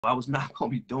I was not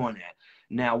going to be doing that.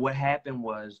 Now, what happened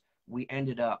was we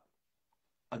ended up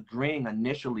agreeing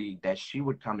initially that she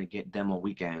would come and get them on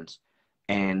weekends.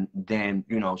 And then,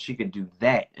 she could do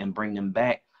that and bring them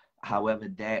back. However,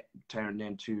 that turned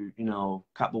into, a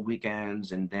couple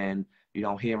weekends, and then you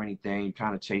don't hear anything. You're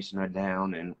kind of chasing her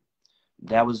down, and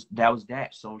that was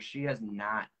that. So she has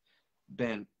not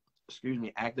been,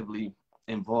 actively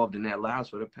involved in their lives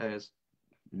for the past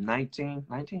 19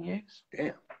 years.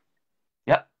 Damn.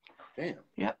 Yep. Damn.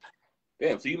 Yep.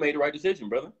 Damn. So you made the right decision,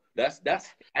 brother. That's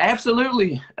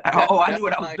absolutely. I knew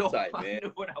what I was doing. Man. I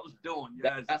knew what I was doing.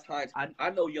 Yes. That's hindsight. I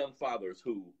know young fathers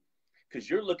who, because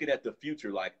you're looking at the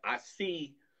future, like, I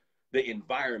see the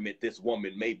environment this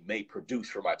woman may produce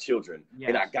for my children, yes,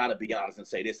 and I gotta be honest and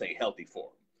say this ain't healthy for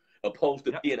them. Opposed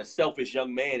to being a selfish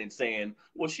young man and saying,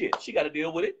 well, shit, she got to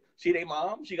deal with it. She their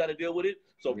mom. She got to deal with it.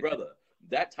 So, brother,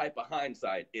 that type of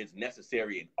hindsight is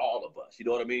necessary in all of us. You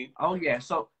know what I mean? Oh yeah.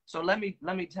 So let me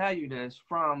tell you this.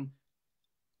 From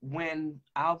when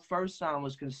our first son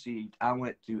was conceived, I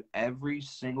went through every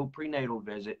single prenatal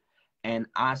visit, and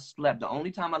I slept. The only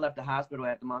time I left the hospital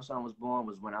after my son was born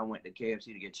was when I went to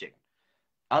KFC to get chicken.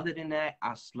 Other than that,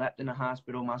 I slept in the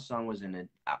hospital. My son was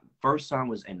first son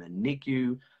was in the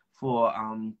NICU for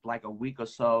like a week or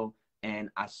so, and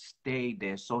I stayed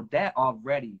there. So that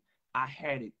already, I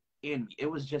had it in me. It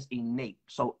was just innate.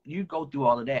 So you go through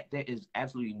all of that. There is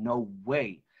absolutely no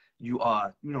way you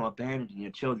are, abandoning your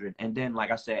children. And then,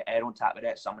 like I said, add on top of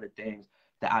that some of the things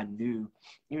that I knew,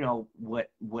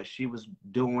 what she was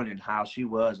doing and how she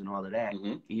was and all of that.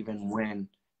 Mm-hmm.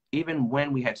 Even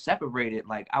when we had separated,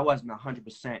 like, I wasn't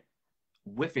 100%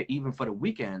 with it even for the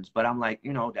weekends, but I'm like,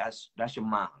 that's your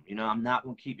mom. I'm not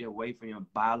going to keep you away from your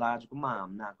biological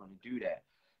mom. I'm not going to do that.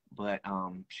 But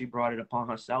she brought it upon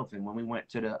herself. And when we went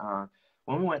to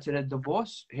the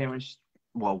divorce hearing,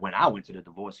 when I went to the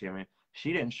divorce hearing,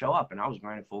 she didn't show up, and I was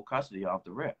granted full custody off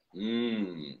the rip.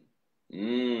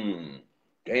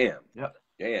 Damn. Yep.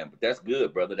 Damn. But that's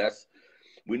good, brother.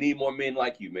 We need more men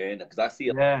like you, man. Because I see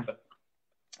a lot of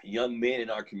young men in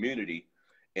our community,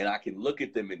 and I can look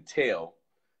at them and tell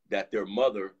that their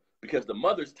mother, because the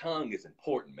mother's tongue is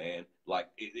important, man. Like,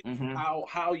 mm-hmm.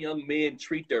 how young men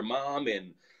treat their mom,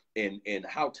 and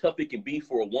how tough it can be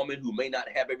for a woman who may not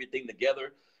have everything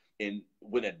together. And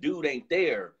when a dude ain't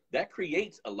there, that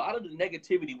creates a lot of the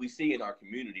negativity we see in our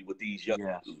community with these young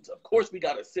dudes. Of course, we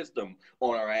got a system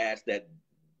on our ass that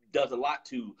does a lot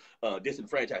to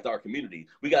disenfranchise our community.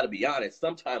 We got to be honest.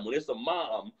 Sometimes when it's a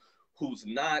mom who's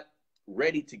not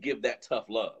ready to give that tough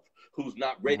love, who's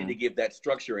not ready mm-hmm. to give that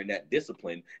structure and that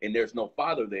discipline, and there's no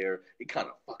father there, it kind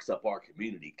of fucks up our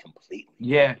community completely.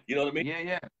 Yeah. You know what I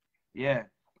mean? Yeah.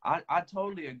 I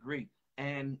totally agree.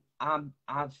 And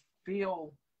I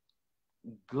feel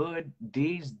good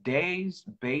these days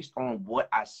based on what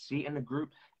I see in the group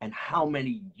and how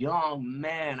many young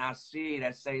men I see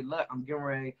that say, look, I'm getting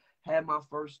ready to have my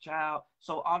first child.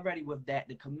 So already with that,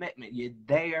 the commitment, you're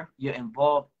there, you're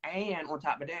involved, and on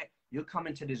top of that, you're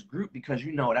coming to this group because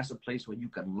that's a place where you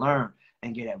can learn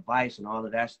and get advice and all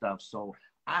of that stuff. So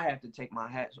I have to take my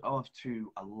hats off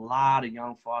to a lot of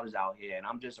young fathers out here, and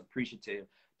I'm just appreciative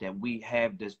that we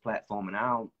have this platform, and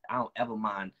I don't ever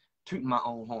mind tooting my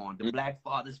own horn. The Black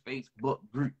Fathers Facebook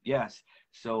group, yes.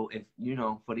 So if,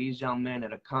 for these young men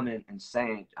that are coming and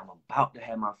saying, I'm about to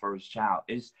have my first child,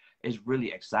 it's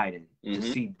really exciting mm-hmm.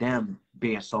 to see them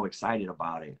being so excited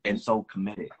about it and so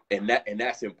committed. And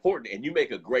that's important. And you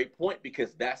make a great point,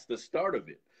 because that's the start of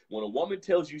it. When a woman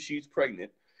tells you she's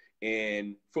pregnant,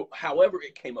 and for however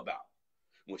it came about,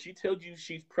 when she tells you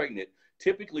she's pregnant,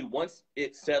 typically once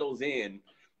it settles in,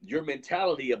 your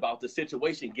mentality about the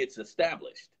situation gets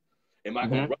established. Am I mm-hmm.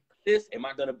 going to run this? Am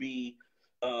I going to be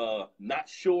not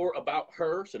sure about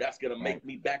her? So that's going to make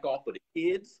me back off of the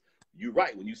kids. You're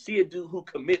right. When you see a dude who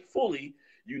commit fully,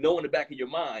 in the back of your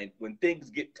mind, when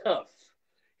things get tough,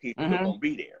 he's mm-hmm. going to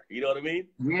be there. You know what I mean?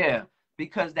 Yeah,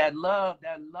 because that love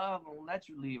won't let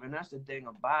you leave. And that's the thing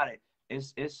about it.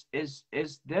 It's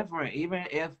different. Even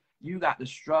if you got the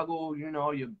struggle,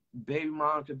 your baby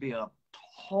mom could be a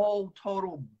whole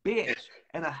total bitch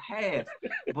and a half,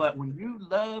 but when you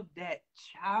love that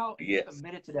child, you're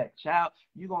committed to that child,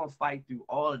 you're gonna fight through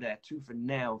all of that tooth and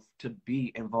nail to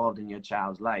be involved in your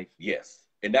child's life. Yes,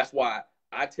 and that's why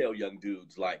I tell young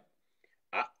dudes, like,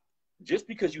 just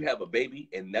because you have a baby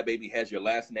and that baby has your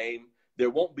last name, there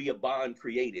won't be a bond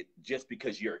created just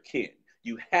because you're a kin.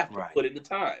 You have to put in the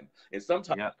time. And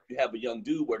sometimes you have a young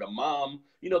dude where the mom,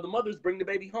 the mothers bring the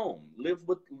baby home, lives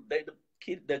with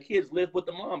the kids live with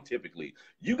the mom typically.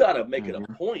 You got to make mm-hmm. it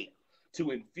a point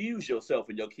to infuse yourself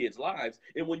in your kids' lives.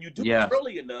 And when you do it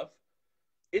early enough,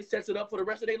 it sets it up for the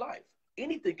rest of their life.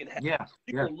 anything can happen. Yeah.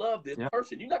 You Yeah. can love this Yeah.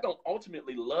 person. You're not gonna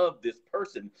ultimately love this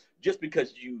person just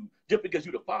because you're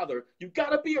the father. You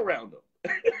gotta be around them.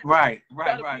 Right. You Right.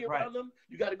 gotta Right. be Right. around them.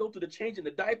 You gotta go through the changing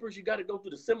the diapers. You gotta go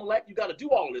through the Similac. You gotta do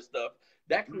all this stuff.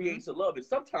 That creates a love. And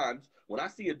sometimes when I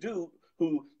see a dude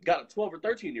who got a 12 or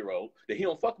 13-year-old that he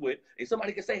don't fuck with, and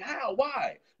somebody can say, how,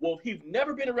 why? Well, he's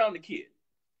never been around the kid,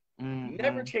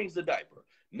 never changed the diaper,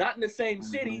 not in the same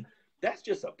city. That's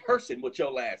just a person with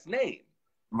your last name.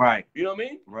 Right. You know what I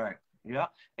mean? Right. Yeah.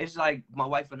 It's like my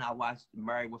wife and I watched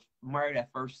Married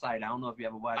at First Sight. I don't know if you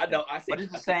ever watched I know. that. But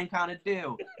it's the same kind of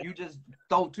deal. You just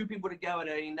throw two people together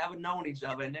that ain't never known each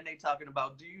other, and then they talking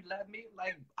about, do you love me?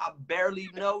 Like, I barely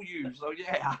know you. So,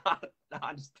 yeah, I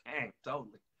understand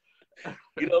totally.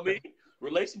 You know what I mean?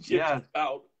 Relationships Yeah. is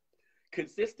about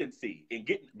consistency and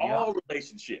getting all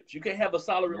relationships. You can't have a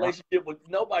solid relationship with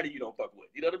nobody you don't fuck with.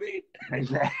 You know what I mean?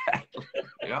 Exactly.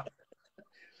 Yeah.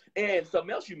 And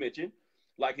something else you mentioned,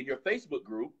 like in your Facebook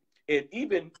group, and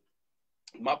even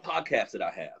my podcast that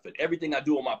I have, and everything I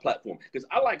do on my platform, because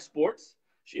I like sports.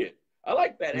 Shit, I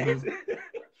like fat ass,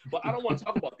 but I don't want to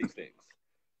talk about these things.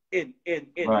 And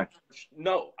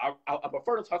no, I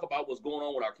prefer to talk about what's going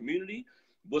on with our community.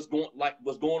 What's going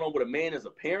on with a man as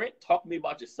a parent? Talk to me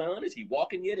about your son. Is he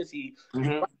walking yet? Is he?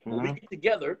 When we get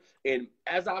together, and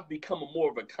as I've become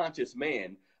more of a conscious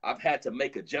man, I've had to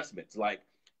make adjustments. Like,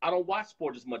 I don't watch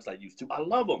sports as much as I used to. I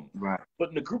love them,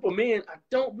 but in a group of men, I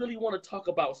don't really want to talk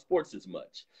about sports as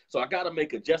much. So I got to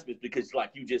make adjustments because, like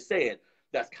you just said,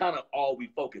 that's kind of all we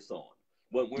focus on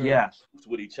when we're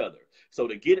with each other. So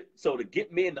to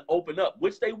get men to open up,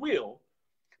 which they will.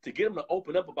 To get them to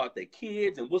open up about their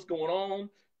kids and what's going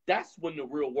on, that's when the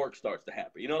real work starts to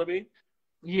happen. You know what I mean?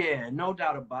 Yeah, no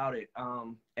doubt about it.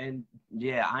 And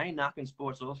yeah, I ain't knocking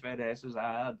sports or fat asses.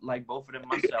 I like both of them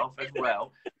myself as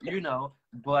well, you know,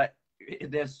 but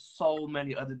there's so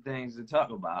many other things to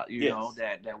talk about, you know,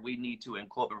 that we need to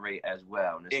incorporate as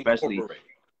well. And especially,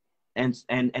 and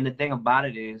the thing about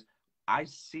it is I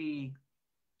see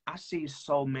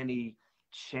so many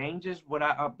changes, what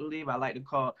I believe I like to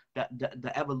call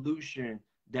the evolution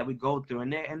that we go through.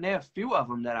 And there are a few of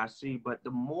them that I see, but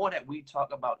the more that we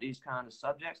talk about these kind of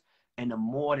subjects and the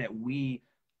more that we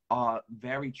are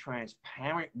very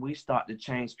transparent, we start to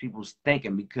change people's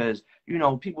thinking because, you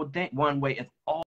know, people think one way. If all